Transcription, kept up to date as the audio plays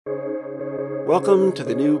Welcome to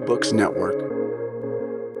the New Books Network.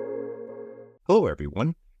 Hello,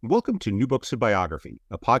 everyone. Welcome to New Books and Biography,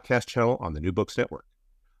 a podcast channel on the New Books Network.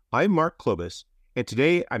 I'm Mark Klobus, and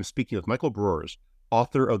today I'm speaking with Michael Breuers,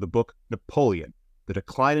 author of the book Napoleon, The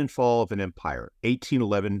Decline and Fall of an Empire,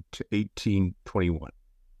 1811 to 1821.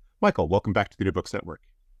 Michael, welcome back to the New Books Network.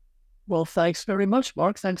 Well, thanks very much,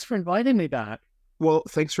 Mark. Thanks for inviting me back. Well,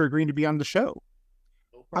 thanks for agreeing to be on the show.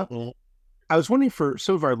 No problem. I was wondering, for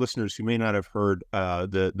some of our listeners who may not have heard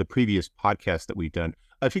the previous podcast that we've done,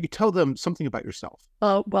 if you could tell them something about yourself.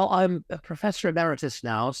 Well, I'm a professor emeritus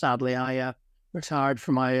now. Sadly, I retired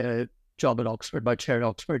from my job at Oxford, my chair at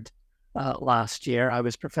Oxford last year. I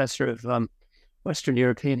was professor of Western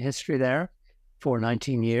European history there for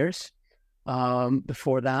 19 years.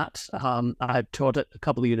 Before that, I've taught at a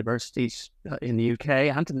couple of universities in the UK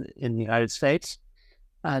and in the United States.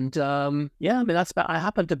 And that's about, I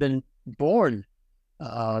happen to have been born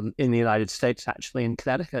in the United States, actually, in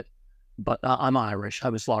Connecticut, but I'm Irish. I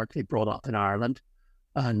was largely brought up in Ireland,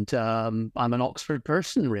 and I'm an Oxford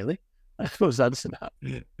person, really. I suppose that's about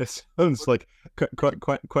it. It sounds like quite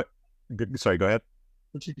good. Sorry, go ahead.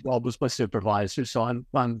 Bob was my supervisor, so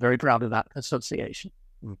I'm very proud of that association.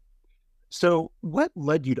 So what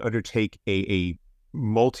led you to undertake a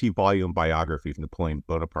multi-volume biography of Napoleon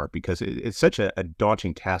Bonaparte? Because it's such a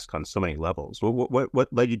daunting task on so many levels.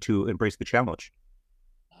 What led you to embrace the challenge?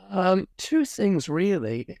 Two things,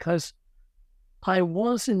 really, because I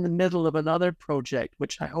was in the middle of another project,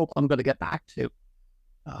 which I hope I'm going to get back to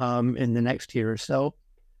in the next year or so.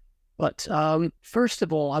 But first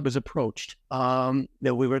of all, I was approached.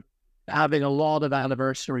 We were having a lot of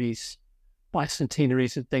anniversaries,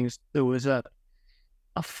 bicentenaries and things. There was a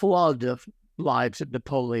flood of lives of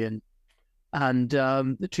Napoleon, and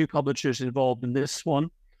the two publishers involved in this one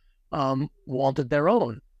wanted their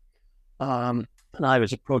own, and I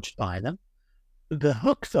was approached by them. The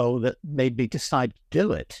hook, though, that made me decide to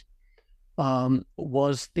do it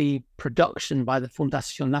was the production by the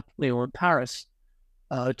Fondation Napoleon in Paris,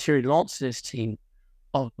 Thierry Lance and his team,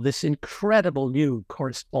 of this incredible new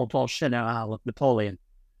correspondance général of Napoleon.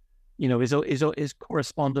 You know, his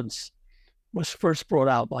correspondence was first brought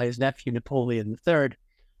out by his nephew Napoleon III,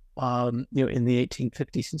 in the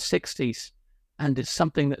 1850s and 60s, and it's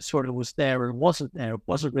something that sort of was there and wasn't there. It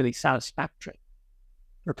wasn't really satisfactory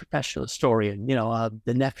for a professional historian.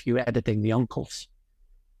 The nephew editing the uncle's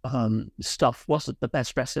stuff wasn't the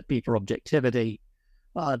best recipe for objectivity.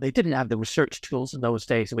 They didn't have the research tools in those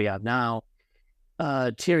days that we have now.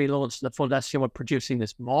 Thierry Lance and the Fondation were producing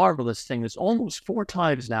this marvelous thing that's almost 4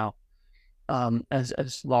 times now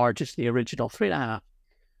as large as the original 3.5.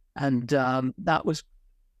 And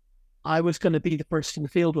I was going to be the first in the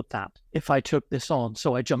field with that if I took this on.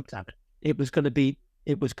 So I jumped at it. It was going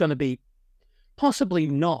to be possibly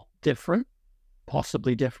not different,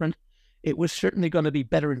 possibly different. It was certainly going to be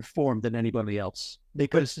better informed than anybody else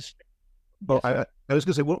because. Well, I was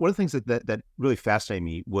going to say, one of the things that really fascinated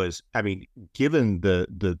me was, given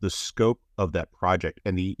the scope of that project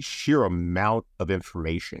and the sheer amount of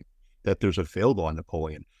information that there's available on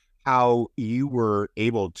Napoleon, how you were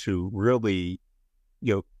able to really,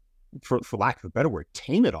 for lack of a better word,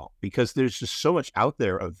 tame it all, because there's just so much out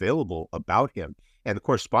there available about him, and the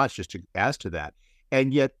correspondence just adds to that.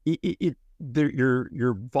 And yet,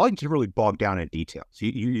 your volume can really bog down in details.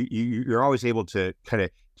 You're always able to kind of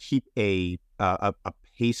keep a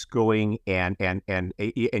pace going, and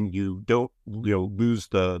you don't lose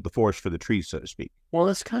the forest for the trees, so to speak. Well,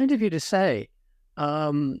 it's kind of you to say.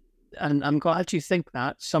 And I'm glad you think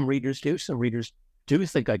that. Some readers do. Some readers do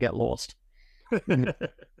think I get lost.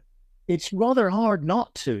 It's rather hard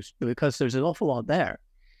not to, because there's an awful lot there.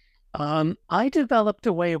 I developed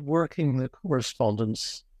a way of working the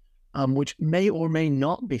correspondence, which may or may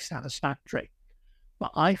not be satisfactory.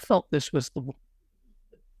 But I felt this was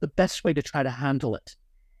the best way to try to handle it.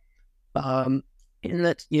 In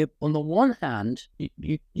that, on the one hand,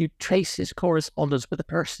 you trace his correspondence with a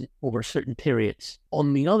person over certain periods.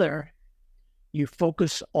 On the other, you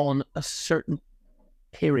focus on a certain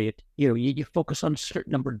period. You focus on a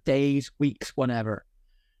certain number of days, weeks, whatever,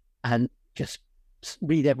 and just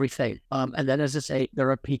read everything. And then, as I say,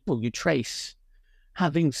 there are people you trace.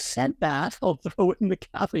 Having said that, I'll throw in the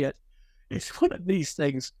caveat, it's one of these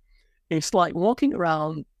things. It's like walking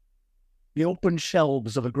around the open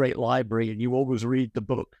shelves of a great library, and you always read the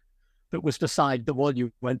book that was beside the one you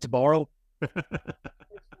went to borrow.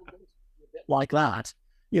 Like that.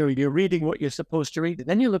 You're reading what you're supposed to read, and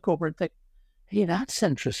then you look over and think, hey, that's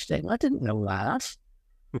interesting. I didn't know that.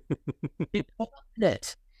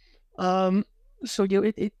 So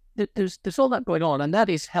there's all that going on, and that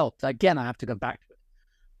is helped. Again, I have to go back to it.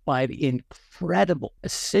 by the incredible,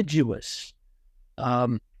 assiduous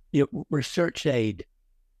research aid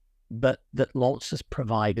that Lawrence has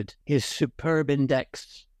provided. His superb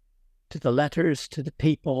index to the letters, to the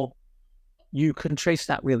people, you can trace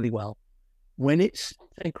that really well. When it's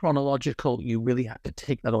something chronological, you really have to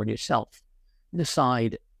take that on yourself.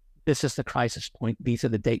 Decide, this is the crisis point. These are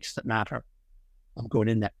the dates that matter. I'm going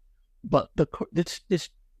in there. But this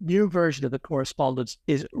new version of the correspondence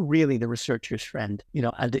is really the researcher's friend,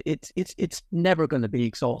 and it's never going to be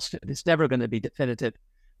exhaustive. It's never going to be definitive,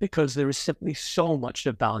 because there is simply so much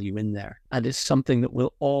of value in there, and it's something that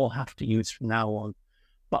we'll all have to use from now on.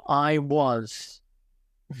 But I was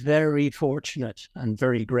very fortunate and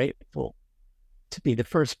very grateful to be the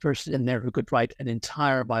first person in there who could write an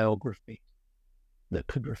entire biography that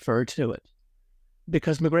could refer to it.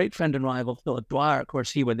 Because my great friend and rival, Philip Dwyer, of course,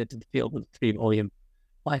 he went into the field with a 3-volume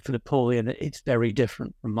Life of Napoleon. It's very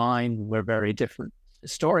different from mine. We're very different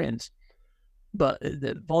historians. But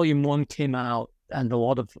the volume 1 came out, and a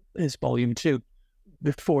lot of his volume 2,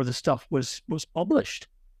 before the stuff was published.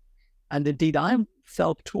 And indeed, I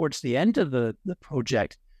felt towards the end of the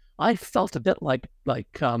project, I felt a bit like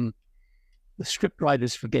the script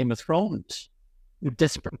writers for Game of Thrones, who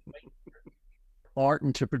desperately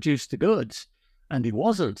Martin to produce the goods, and he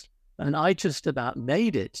wasn't. And I just about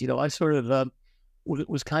made it. I sort of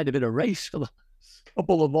was kind of in a race for the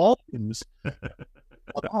couple of volumes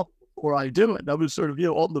before I do it. And I was sort of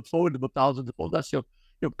on the phone to 1,000 of phone. That's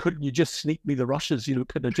couldn't you just sneak me the rushes?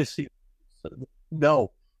 Could I just see?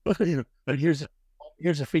 No, and here's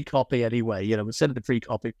a free copy anyway. We sent the free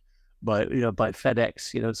copy by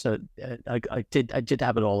FedEx. So I did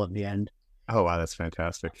have it all in the end. Oh wow, that's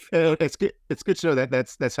fantastic. It's good. It's good to know that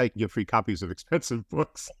that's how you can get free copies of expensive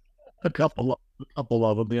books. A couple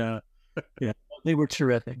of them, yeah. Yeah, they were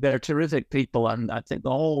terrific. They're terrific people, and I think the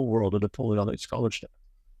whole world of Napoleonic scholarship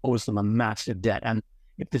owes them a massive debt. And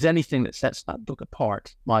if there's anything that sets that book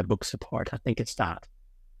apart, my books apart, I think it's that.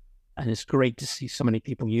 And it's great to see so many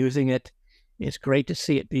people using it. It's great to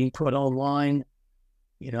see it being put online.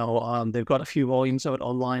 They've got a few volumes of it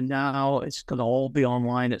online now. It's going to all be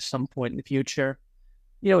online at some point in the future.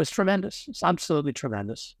 It's tremendous. It's absolutely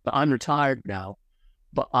tremendous. But I'm retired now.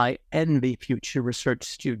 But I envy future research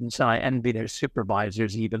students, and I envy their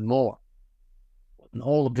supervisors even more. And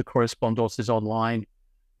all of the correspondence is online.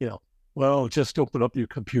 Well, just open up your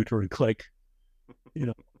computer and click.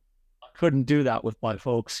 I couldn't do that with my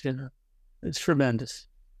folks. It's tremendous.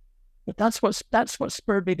 But that's what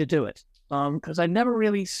spurred me to do it. Because I never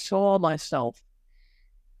really saw myself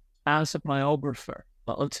as a biographer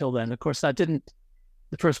until then. Of course, the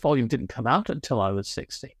first volume didn't come out until I was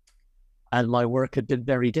 60. And my work had been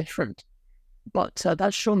very different. But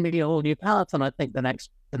that's shown me a whole new path, and I think the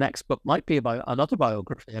next book might be about another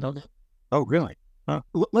biography. I don't know. Oh, really?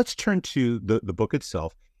 Let's turn to the book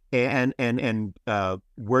itself and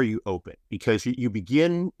where you open, because you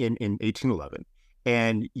begin in 1811,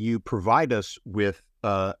 and you provide us with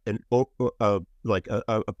a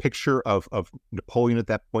picture of Napoleon at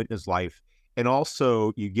that point in his life, and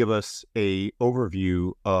also you give us a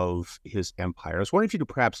overview of his empire. I was wondering if you could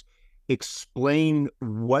perhaps explain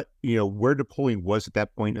what where Napoleon was at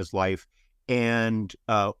that point in his life, and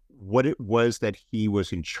what it was that he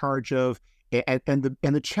was in charge of, and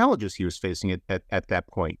the challenges he was facing at that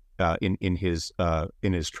point in his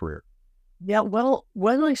career. Yeah, well,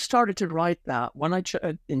 when I started to write that, when I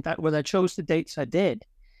chose the dates I did,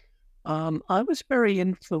 I was very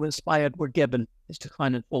influenced by Edward Gibbon, His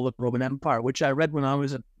Decline and Fall of the Roman Empire, which I read when I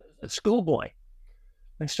was a schoolboy.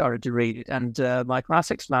 I started to read it, and my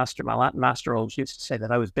classics master, my Latin master, always used to say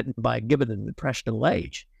that I was bitten by a gibbon in the impressionable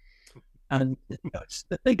age. And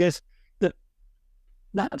the thing is that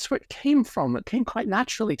that's where it came from. It came quite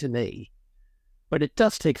naturally to me, but it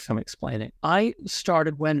does take some explaining. I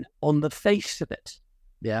started when, on the face of it,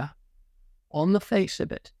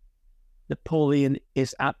 Napoleon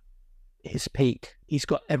is at his peak. He's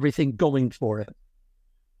got everything going for him.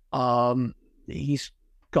 He's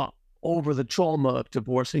got over the trauma of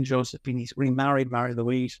divorcing Josephine. He's remarried Mary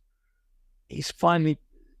Louise. He's finally,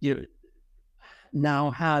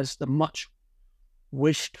 now has the much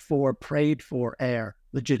wished for, prayed for heir,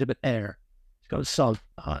 legitimate heir. He's got a son.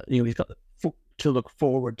 He's got to look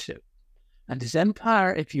forward to. And his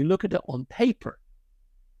empire, if you look at it on paper,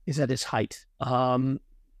 is at its height.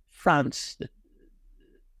 France,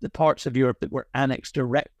 the parts of Europe that were annexed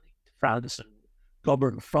directly to France and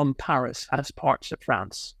governed from Paris as parts of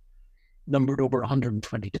France, numbered over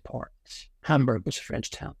 120 departments. Hamburg was a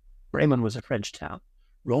French town. Bremen was a French town.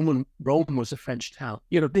 Rome was a French town.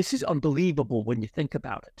 This is unbelievable when you think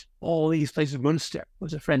about it. All these places, Munster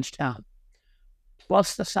was a French town.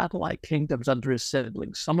 plus the satellite kingdoms under his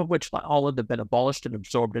siblings, some of which, like Holland, have been abolished and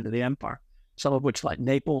absorbed into the empire, some of which, like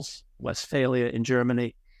Naples, Westphalia in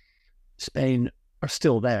Germany, Spain, are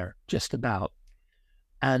still there, just about.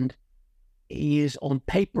 And he is, on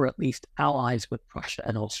paper at least, allies with Prussia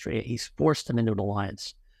and Austria. He's forced them into an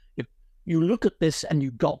alliance. You look at this and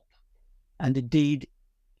you gulp. And indeed,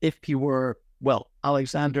 if you were, well,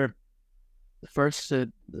 Alexander the First, the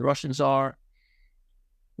Russian Tsar,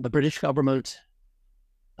 the British government,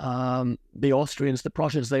 the Austrians, the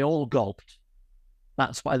Prussians, they all gulped.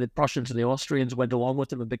 That's why the Prussians and the Austrians went along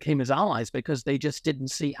with him and became his allies, because they just didn't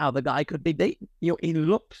see how the guy could be beaten. He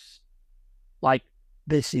looks like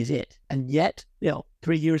this is it. And yet,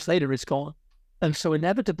 3 years later, it's gone. And so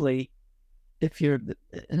inevitably, if you're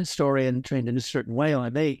an historian trained in a certain way,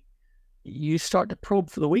 like me, you start to probe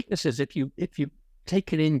for the weaknesses. If you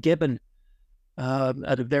take it in Gibbon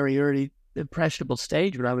at a very early impressionable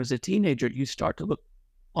stage, when I was a teenager, you start to look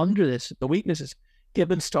under this, the weaknesses.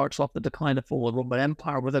 Gibbon starts off the decline of the Roman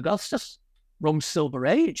Empire with Augustus, Rome's Silver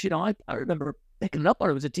Age. I remember picking it up when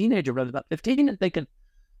I was a teenager, around about 15, and thinking,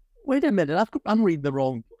 wait a minute, I'm reading the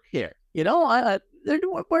wrong book here. There's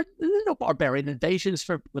no barbarian invasions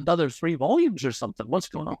for another 3 volumes or something. What's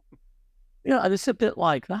going on? And it's a bit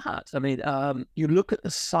like that. I mean, you look at the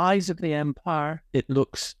size of the empire, it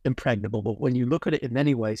looks impregnable. But when you look at it in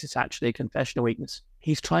many ways, it's actually a confession of weakness.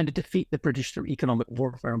 He's trying to defeat the British through economic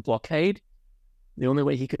warfare and blockade. The only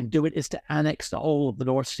way he can do it is to annex the whole of the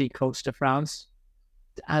North Sea coast to France,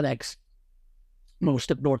 to annex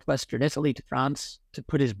most of northwestern Italy to France, to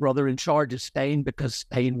put his brother in charge of Spain because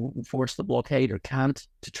Spain won't force the blockade or can't,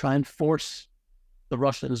 to try and force the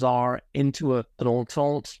Russian Tsar into an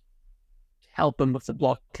entente, help him with the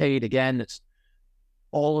blockade again.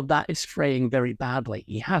 All of that is fraying very badly.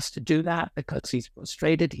 He has to do that because he's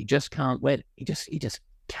frustrated. He just can't win. He just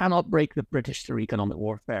cannot break the British through economic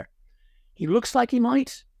warfare. He looks like he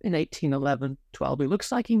might in 1811, 12. He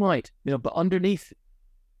looks like he might, but underneath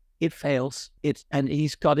it fails. And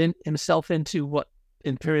he's got himself into what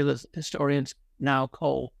imperialist historians now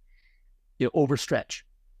call overstretch,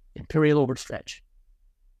 imperial overstretch.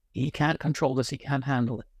 He can't control this. He can't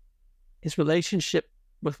handle it. His relationship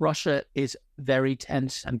with Russia is very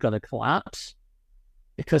tense and going to collapse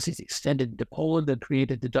because he's extended into Poland and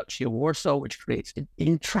created the Duchy of Warsaw, which creates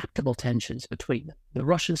intractable tensions between them. The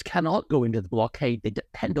Russians cannot go into the blockade. They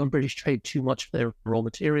depend on British trade too much for their raw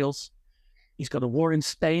materials. He's got a war in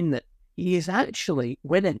Spain that he is actually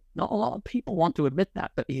winning. Not a lot of people want to admit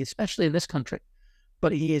that, but especially in this country.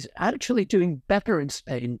 But he is actually doing better in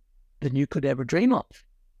Spain than you could ever dream of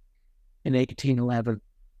in 1811.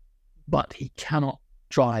 But he cannot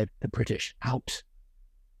drive the British out.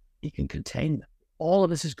 He can contain them. All of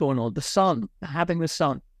this is going on. The son, having the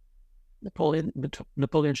son, Napoleon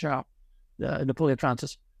Charles, Napoleon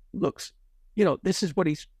Francis, looks, this is what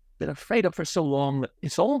he's been afraid of for so long. That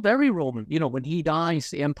it's all very Roman. When he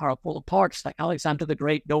dies, the empire will fall apart. It's like Alexander the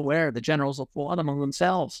Great, nowhere. The generals will fall out among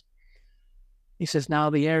themselves. He says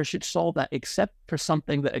now the heir should solve that, except for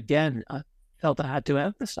something that, again, I felt I had to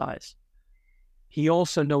emphasize. He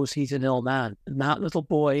also knows he's an ill man. And that little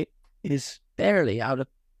boy is barely out of,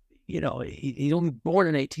 he's only born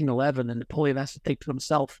in 1811, and Napoleon has to think to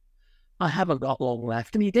himself, I haven't got long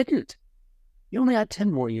left. And he didn't. He only had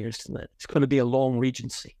 10 more years to live. It's going to be a long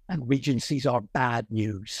regency. And regencies are bad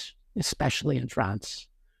news, especially in France.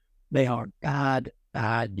 They are bad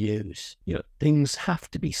news. Things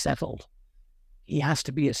have to be settled. He has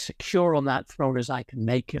to be as secure on that throne as I can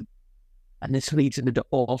make him. And this leads him into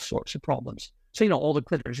all sorts of problems. So, all the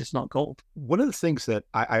glitter is just not gold. One of the things that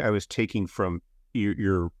I was taking from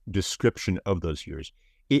your description of those years,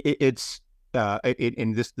 and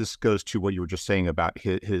this goes to what you were just saying about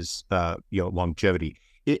his longevity.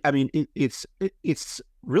 It's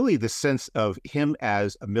really the sense of him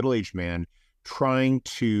as a middle-aged man trying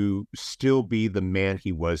to still be the man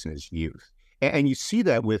he was in his youth, and you see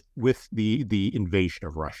that with the invasion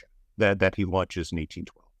of Russia that he launches in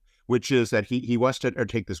 1812. Which is that he wants to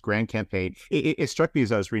undertake this grand campaign. It struck me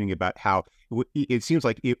as I was reading about how it seems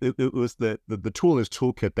like it was the tool in his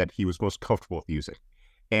toolkit that he was most comfortable with using,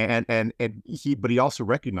 but he also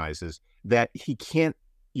recognizes that he can't,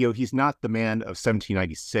 he's not the man of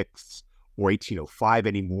 1796 or 1805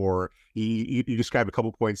 anymore. You describe a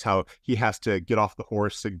couple points how he has to get off the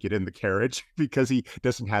horse and get in the carriage because he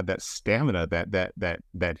doesn't have that stamina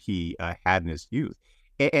that he had in his youth.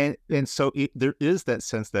 And so there is that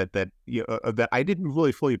sense that I didn't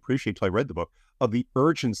really fully appreciate till I read the book, of the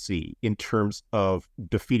urgency in terms of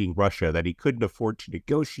defeating Russia, that he couldn't afford to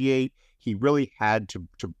negotiate. He really had to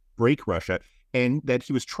break Russia. and that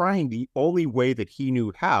he was trying the only way that he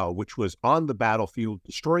knew how, which was on the battlefield,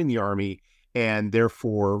 destroying the army, and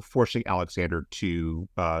therefore forcing Alexander to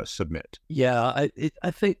submit. Yeah,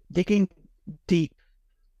 I think digging deep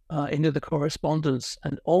into the correspondence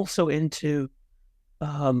and also into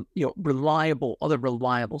other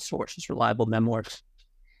reliable sources, reliable memoirs.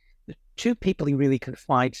 The two people he really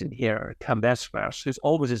confides in here are Cambeswers, who's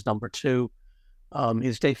always his number two,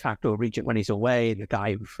 his de facto regent when he's away, the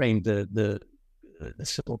guy who framed the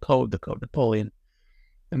civil code, the Code Napoleon.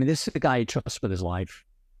 I mean, this is the guy he trusts with his life.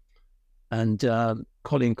 And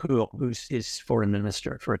Colin Cour, who's his foreign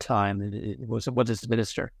minister for a time, was his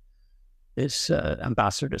minister, his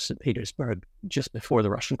ambassador to St. Petersburg just before the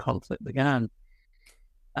Russian conflict began.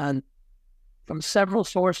 And from several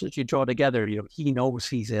sources you draw together, he knows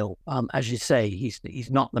he's ill. As you say, he's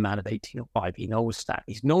not the man of 1805. He knows that.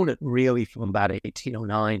 He's known it really from about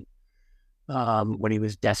 1809, when he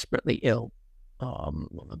was desperately ill,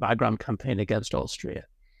 the Bagram campaign against Austria,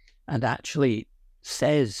 and actually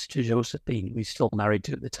says to Josephine, who he's still married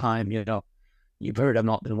to at the time, you've heard I've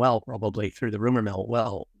not been well, probably through the rumor mill.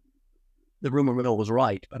 Well, the rumor mill was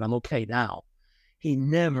right, but I'm okay now. He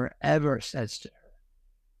never, ever says to her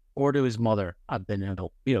or to his mother, I've been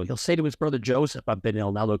ill. He'll say to his brother Joseph, I've been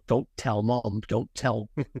ill. Now, look, don't tell mom, don't tell,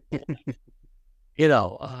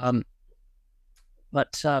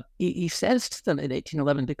 but he says to them in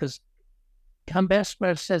 1811, because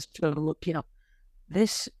Cambeswers says to him, look,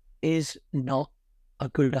 this is not a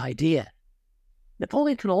good idea.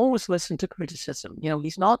 Napoleon can always listen to criticism.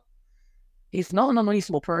 He's not an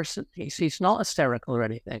unreasonable person. He's not hysterical or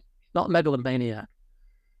anything. He's not a megalomaniac.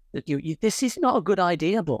 That this is not a good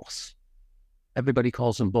idea, boss. Everybody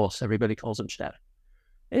calls him boss. Everybody calls him chef.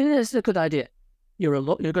 It is a good idea. You're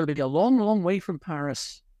going to be a long, long way from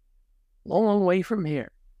Paris. Long, long way from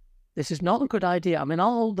here. This is not a good idea. I mean,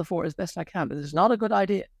 I'll hold the fort as best I can, but this is not a good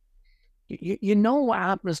idea. You know what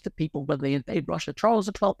happens to people when they invade Russia. Charles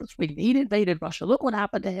XII of Sweden, he invaded Russia. Look what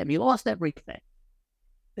happened to him. He lost everything.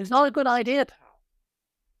 It's not a good idea, pal.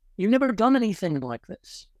 You've never done anything like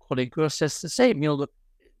this. Colincourt says the same. Look,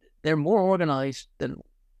 they're more organized than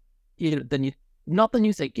you think.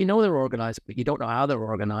 They're organized, but you don't know how they're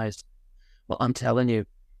organized. Well, I'm telling you,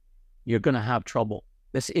 you're going to have trouble.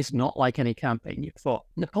 This is not like any campaign you fought.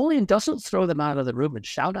 Napoleon doesn't throw them out of the room and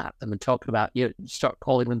shout at them and talk about, start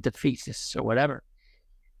calling them defeatists or whatever.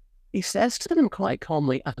 He says to them quite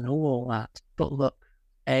calmly, I know all that, but look,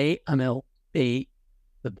 A, I'm ill. B,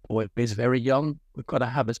 the boy is very young. We've got to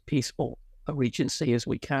have as peaceful a regency as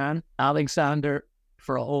we can. Alexander,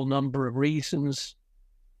 for a whole number of reasons,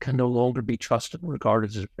 can no longer be trusted and regarded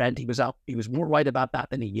as a friend. He was more right about that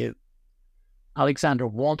than he knew. Alexander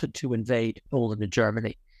wanted to invade Poland and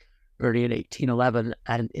Germany early in 1811,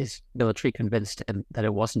 and his military convinced him that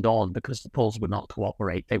it wasn't on because the Poles would not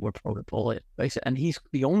cooperate. They were pro-Napoleon. And he's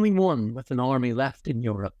the only one with an army left in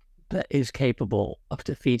Europe that is capable of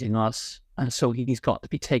defeating us. And so he's got to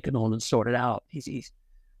be taken on and sorted out.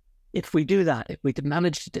 If we do that, if we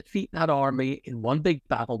manage to defeat that army in one big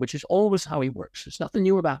battle, which is always how he works, there's nothing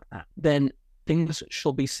new about that, then things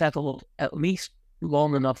shall be settled at least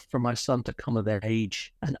long enough for my son to come of their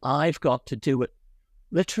age. And I've got to do it.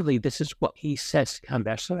 Literally, this is what he says to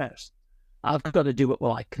Cambeswers. I've got to do it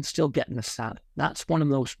while I can still get in the saddle. That's one of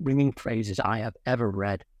those ringing phrases I have ever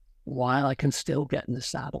read. While I can still get in the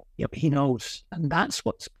saddle. He knows. And that's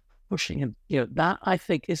what's pushing him. That I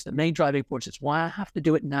think is the main driving force. It's why I have to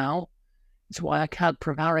do it now. It's why I can't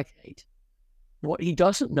prevaricate. What he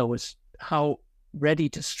doesn't know is how ready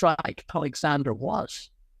to strike Alexander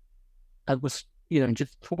was. And was,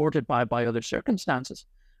 just thwarted by other circumstances.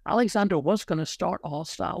 Alexander was going to start a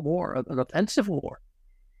hostile war, an offensive war.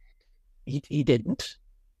 He didn't.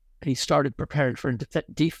 He started preparing for a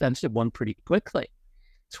defensive one pretty quickly.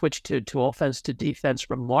 Switched to offense to defense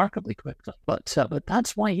remarkably quickly. But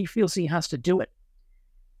that's why he feels he has to do it.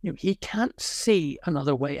 He can't see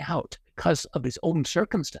another way out because of his own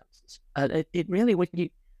circumstances. It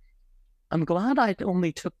really, I'm glad I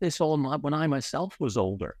only took this on when I myself was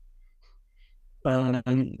older.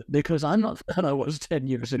 Because I'm not than I was 10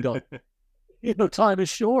 years ago. Time is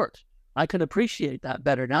short. I can appreciate that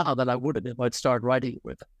better now than I would have if I'd started writing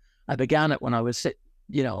with it. I began it when I was,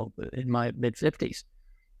 in my mid-50s.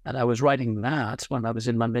 And I was writing that when I was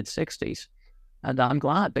in my mid-60s. And I'm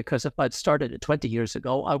glad, because if I'd started it 20 years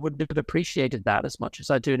ago, I wouldn't have appreciated that as much as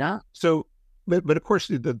I do now. So, but of course,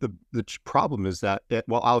 the problem is that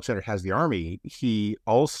while Alexander has the army, he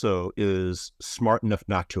also is smart enough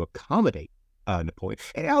not to accommodate Napoleon.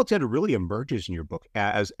 And Alexander really emerges in your book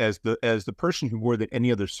as the person who, more than any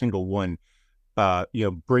other single one,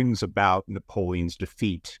 brings about Napoleon's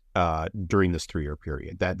defeat during this 3-year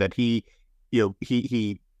period. That he,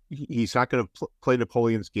 he's not going to play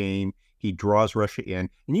Napoleon's game. He draws Russia in,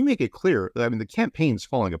 and you make it clear. I mean, the campaign's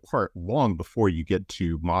falling apart long before you get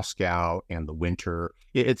to Moscow and the winter.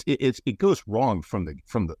 It goes wrong from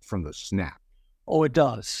the snap. Oh, it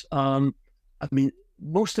does. I mean,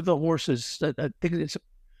 most of the horses.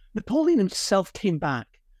 Napoleon himself came back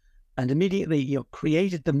and immediately,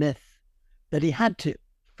 created the myth that he had to,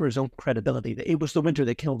 for his own credibility, that it was the winter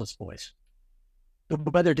that killed us, boys. The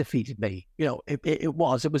weather defeated me. It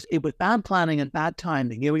was bad planning and bad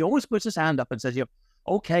timing. He always puts his hand up and says,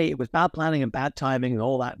 okay, it was bad planning and bad timing and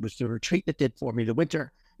all that. It was the retreat that did for me. The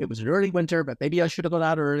winter, it was an early winter, but maybe I should have gone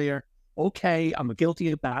out earlier. Okay, I'm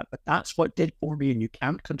guilty of that, but that's what did for me, and you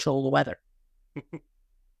can't control the weather.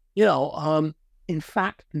 In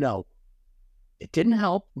fact, no. It didn't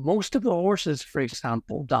help. Most of the horses, for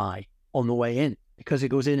example, die on the way in because it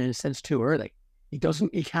goes in a sense too early. He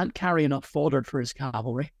can't carry enough fodder for his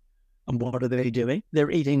cavalry. And what are they doing?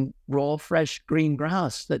 They're eating raw, fresh, green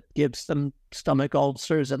grass that gives them stomach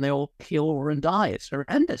ulcers and they all keel over and die. It's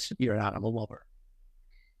horrendous if you're an animal lover.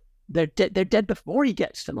 They're dead before he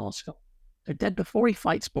gets to Moscow. They're dead before he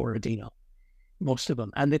fights Borodino, most of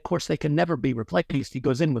them. And of course, they can never be replaced. He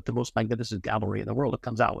goes in with the most magnificent cavalry in the world. It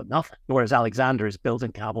comes out with nothing. Whereas Alexander is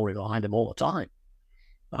building cavalry behind him all the time.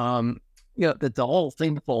 The whole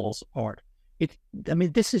thing falls apart.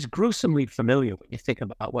 This is gruesomely familiar when you think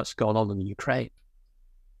about what's going on in the Ukraine.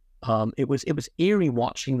 It was eerie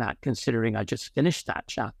watching that, considering I just finished that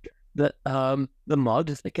chapter. The mud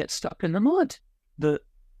that gets stuck in the mud.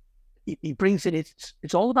 He brings in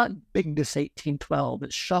it's all about bigness 1812.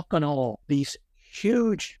 It's shock and awe. These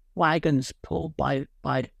huge wagons pulled by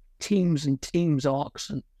teams and teams of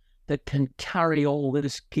oxen that can carry all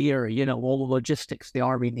this gear, all the logistics the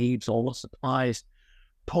army needs, all the supplies,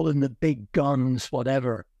 pulling the big guns,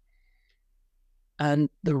 whatever. And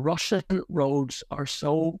the Russian roads are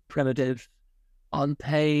so primitive,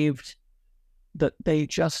 unpaved, that they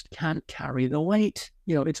just can't carry the weight.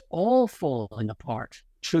 It's all falling apart.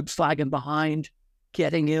 Troops lagging behind,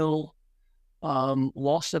 getting ill,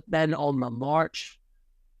 loss of men on the march,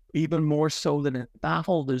 even more so than in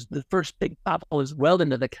battle. The first big battle is well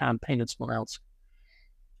into the campaign in Smolensk.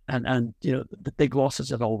 And the big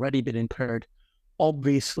losses have already been incurred.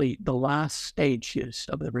 Obviously, the last stages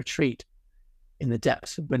of the retreat in the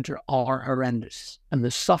depths of winter are horrendous, and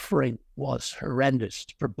the suffering was horrendous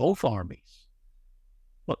for both armies.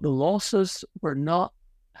 But the losses were not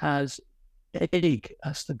as big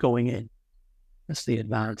as the going in, as the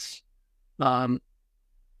advance.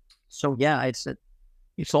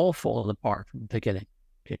 It's all fallen apart from the beginning.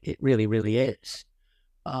 It really, really is.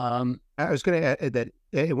 I was going to add that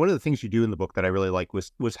one of the things you do in the book that I really like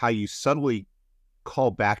was how you subtly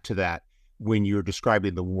call back to that when you're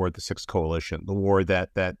describing the war of the Sixth Coalition, the war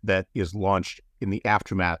that is launched in the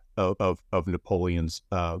aftermath of Napoleon's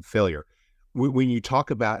failure. When you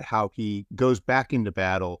talk about how he goes back into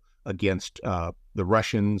battle against the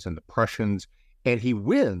Russians and the Prussians, and he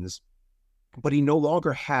wins, but he no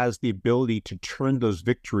longer has the ability to turn those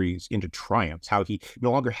victories into triumphs. How he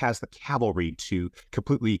no longer has the cavalry to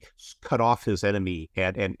completely cut off his enemy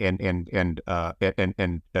and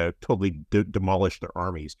totally demolish their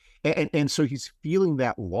armies. And so he's feeling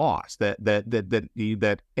that loss, that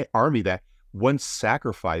army that once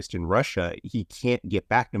sacrificed in Russia, he can't get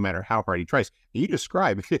back no matter how hard he tries. You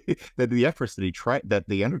describe that the efforts that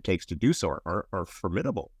he undertakes to do so are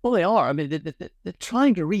formidable. Well, they are. They're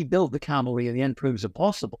trying to rebuild the cavalry in the end proves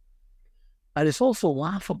impossible. And it's also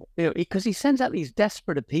laughable, because he sends out these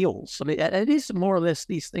desperate appeals. It is more or less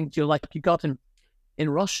these things you got in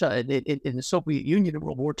Russia, in the Soviet Union in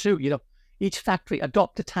World War II. Each factory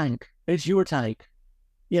adopt a tank. It's your tank.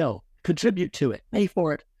 Contribute to it, pay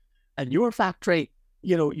for it. And your factory,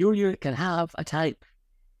 your unit can have a tank.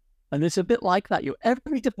 And it's a bit like that.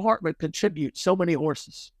 Every department contributes so many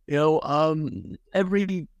horses. What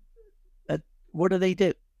do they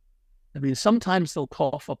do? Sometimes they'll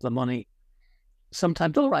cough up the money.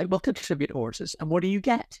 Sometimes, all right, we'll contribute horses. And what do you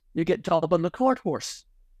get? You get job on the cart horse.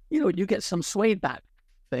 You get some swayed back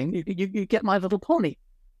thing. You get My Little Pony.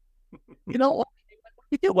 Well,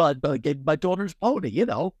 I gave my daughter's pony,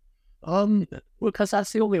 because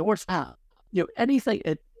that's the only horse I have. Anything,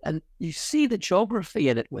 and you see the geography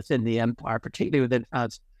in it within the empire, particularly within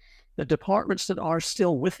France. The departments that are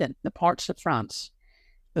still within, the parts of France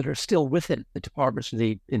that are still within the departments of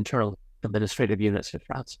the internal administrative units of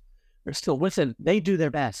France, are still within, they do their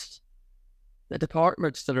best. The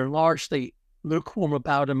departments that are largely lukewarm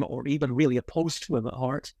about him or even really opposed to him at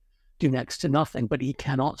heart do next to nothing, but he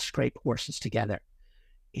cannot scrape horses together.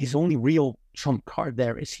 His only real trump card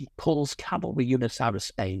there is he pulls cavalry units out of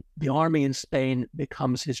Spain. The army in Spain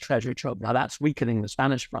becomes his treasure trove. Now that's weakening the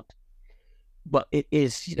Spanish front, but it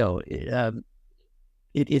is,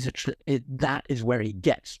 that is where he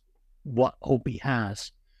gets what hope he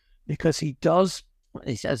has, because he does.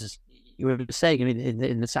 He says, as you were saying, I mean,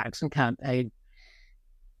 in the Saxon campaign,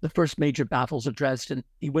 the first major battles of Dresden,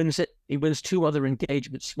 he wins it. He wins 2 other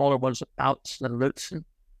engagements, smaller ones at Bautzen and Lutzen.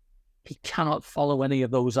 He cannot follow any of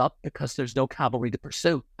those up because there's no cavalry to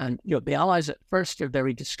pursue. And, the Allies at first are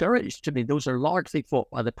very discouraged. I mean, those are largely fought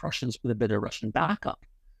by the Prussians with a bit of Russian backup.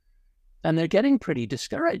 And they're getting pretty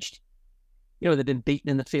discouraged. They've been beaten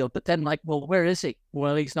in the field, but then well, where is he?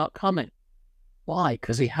 Well, he's not coming. Why?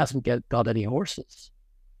 Because he hasn't got any horses.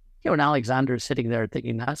 And Alexander is sitting there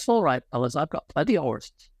thinking, that's all right, fellas, I've got plenty of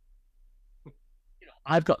horses.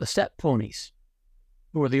 I've got the steppe ponies,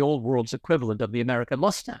 who are the old world's equivalent of the American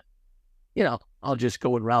Mustang. I'll just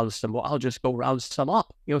go and round some more. I'll just go round some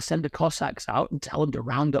up. Send the Cossacks out and tell them to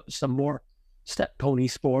round up some more steppe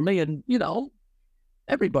ponies for me. And,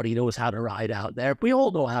 everybody knows how to ride out there. We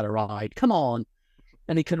all know how to ride. Come on.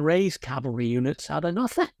 And he can raise cavalry units out of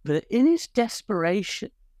nothing. But in his desperation,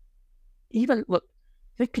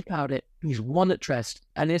 think about it. He's won at Dresden,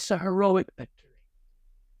 and it's a heroic victory.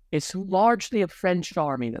 It's largely a French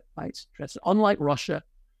army that fights Dresden, unlike Russia,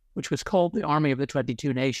 which was called the Army of the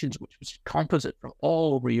 22 Nations, which was composite from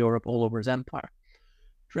all over Europe, all over his empire.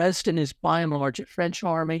 Dresden is by and large a French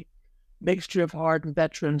army, mixture of hardened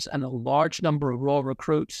veterans and a large number of raw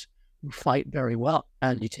recruits who fight very well.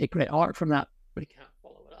 And you take great art from that, but you can't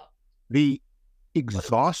follow it up. The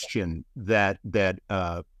exhaustion that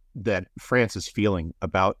France is feeling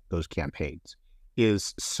about those campaigns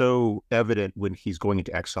is so evident when he's going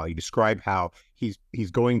into exile. You describe how he's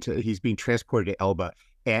being transported to Elba,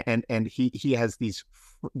 and he has these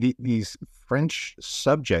French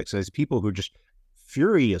subjects as people who are just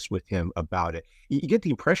furious with him about it. You get the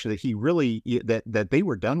impression that he really that they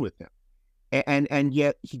were done with him, and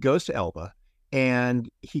yet he goes to Elba and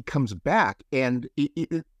he comes back. And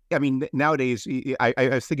I mean, nowadays I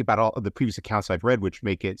was thinking about all of the previous accounts I've read, which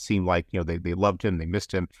make it seem like they loved him, they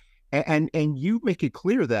missed him. And you make it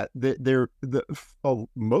clear that a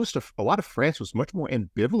lot of France was much more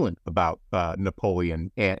ambivalent about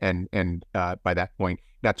Napoleon and by that point,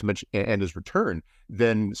 not to mention and his return,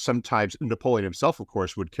 than sometimes Napoleon himself, of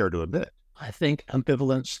course, would care to admit. I think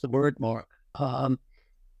ambivalence the word, Mark, and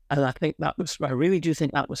I really do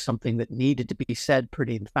think that was something that needed to be said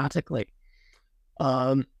pretty emphatically.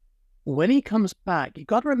 When he comes back, you've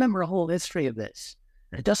got to remember a whole history of this.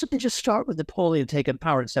 And it doesn't just start with Napoleon taking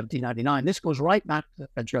power in 1799. This goes right back to the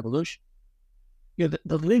French Revolution.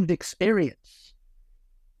 The lived experience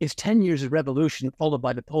is 10 years of revolution followed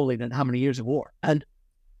by Napoleon and how many years of war. And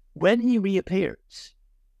when he reappears,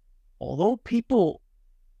 although people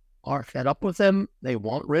are fed up with him, they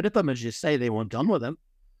want rid of him, as you say, they want done with him,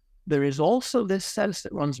 there is also this sense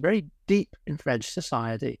that runs very deep in French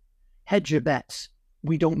society. Hedge your bets.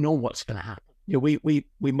 We don't know what's going to happen. We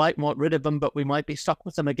might want rid of them, but we might be stuck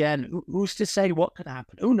with them again. Who's to say what could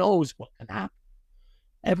happen? Who knows what can happen?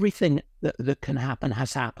 Everything that can happen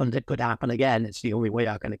has happened. It could happen again. It's the only way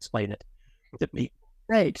I can explain it.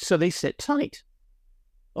 Right. So they sit tight.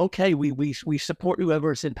 Okay, we support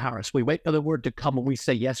whoever's in Paris. We wait for the word to come and we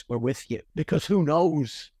say, yes, we're with you. Because who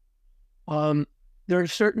knows? There are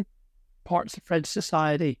certain parts of French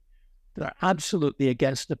society that are absolutely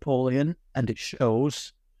against Napoleon, and it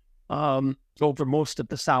shows. Over most of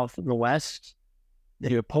the South and the West,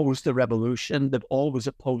 they opposed the revolution. They've always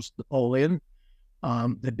opposed Napoleon.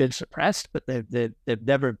 They've been suppressed, but they've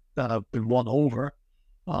never been won over.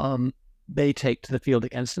 They take to the field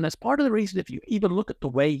against him. That's part of the reason, if you even look at the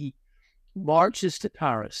way he marches to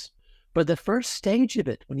Paris, but the first stage of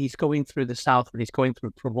it, when he's going through the South, when he's going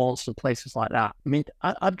through Provence and places like that, I mean,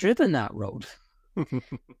 I've driven that road.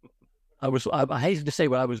 I hasten to say,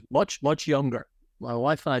 when I was much, much younger, my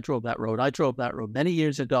wife and I drove that road. I drove that road many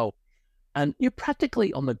years ago. And you're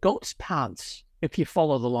practically on the goat's paths if you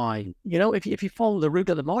follow the line. If you follow the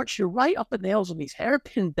route of the march, you're right up in the hills on these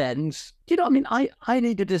hairpin bends. I mean, I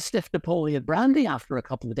needed a stiff Napoleon brandy after a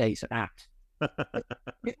couple of days of that.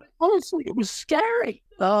 Honestly, it was scary.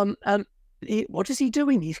 And what is he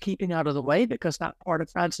doing? He's keeping out of the way because that part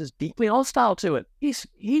of France is deeply hostile to him.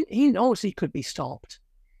 He knows he could be stopped.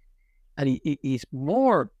 And he's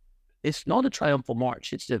more... It's not a triumphal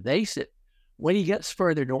march, it's evasive. When he gets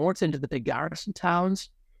further north into the big garrison towns,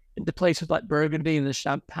 into places like Burgundy and the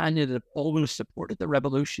Champagne that have always supported the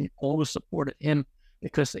revolution, always supported him,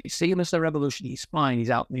 because they see him as the revolution, he's fine, he's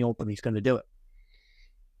out in the open, he's going to do it.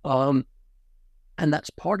 And that's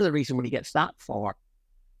part of the reason when he gets that far,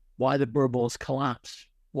 why the Bourbons collapse,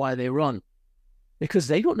 why they run, because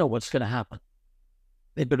they don't know what's going to happen.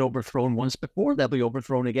 They've been overthrown once before. They'll be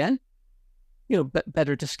overthrown again.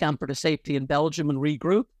 Better to scamper to safety in Belgium and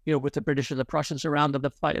regroup, with the British and the Prussians around them to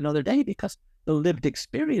fight another day, because the lived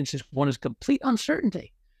experience is one is complete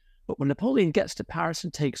uncertainty. But when Napoleon gets to Paris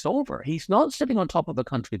and takes over, he's not sitting on top of a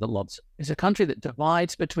country that loves him. It's a country that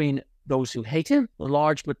divides between those who hate him, the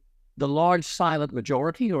large silent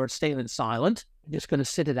majority who are staying silent, just going to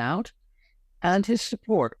sit it out, and his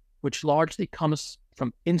support, which largely comes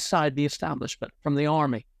from inside the establishment, from the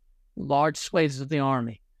army, large swathes of the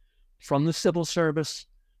army, from the civil service,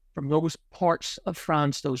 from those parts of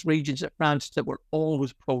France, those regions of France that were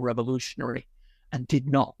always pro-revolutionary and did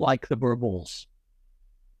not like the Bourbons.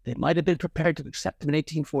 They might have been prepared to accept them in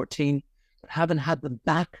 1814, but having had them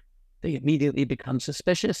back, they immediately become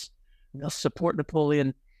suspicious. They'll support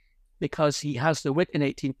Napoleon because he has the wit in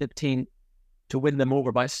 1815 to win them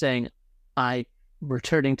over by saying, I'm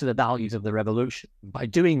returning to the values of the revolution. By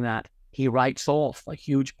doing that, he writes off a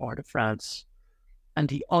huge part of France, and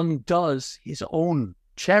he undoes his own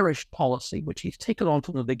cherished policy, which he's taken on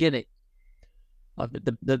from the beginning.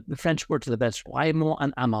 The French word to the best, raillement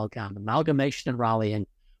and amalgame, amalgamation and rallying,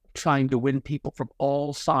 trying to win people from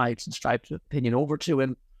all sides and strive to opinion over to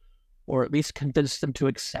him, or at least convince them to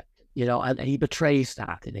accept it, and he betrays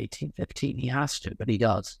that in 1815. He has to, but he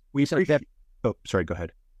does. Oh, sorry, go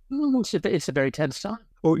ahead. It's a very tense time.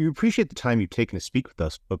 Well, we appreciate the time you've taken to speak with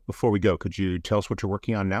us, but before we go, could you tell us what you're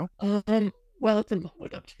working on now? Well, at the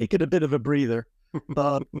moment, I'm taking a bit of a breather.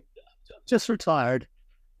 Just retired.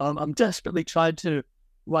 I'm desperately trying to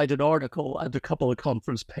write an article and a couple of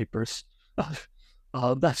conference papers.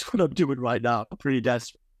 That's what I'm doing right now. I'm pretty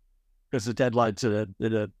desperate because the deadline's in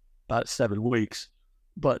about 7 weeks.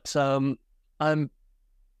 But I'm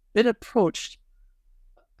been approached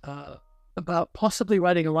about possibly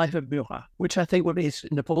writing a life of Murat, which I think would be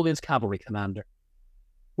Napoleon's cavalry commander,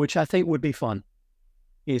 which I think would be fun.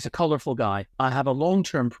 He's a colorful guy. I have a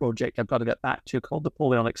long-term project I've got to get back to called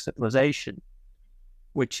Napoleonic Civilization,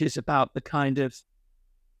 which is about the kind of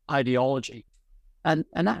ideology and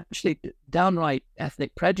actually downright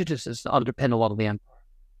ethnic prejudices that underpin a lot of the empire.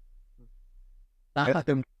 I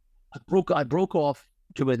broke off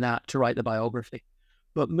doing that to write the biography,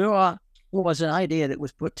 but Murat was an idea that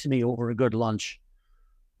was put to me over a good lunch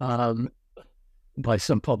by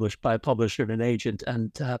a publisher and an agent,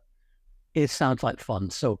 and it sounds like fun.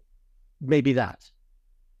 So maybe that.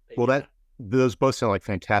 Well, those both sound like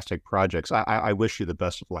fantastic projects. I wish you the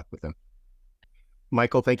best of luck with them.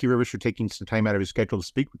 Michael, thank you very much for taking some time out of your schedule to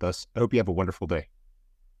speak with us. I hope you have a wonderful day.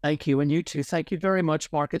 Thank you, and you too. Thank you very much,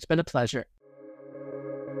 Mark. It's been a pleasure.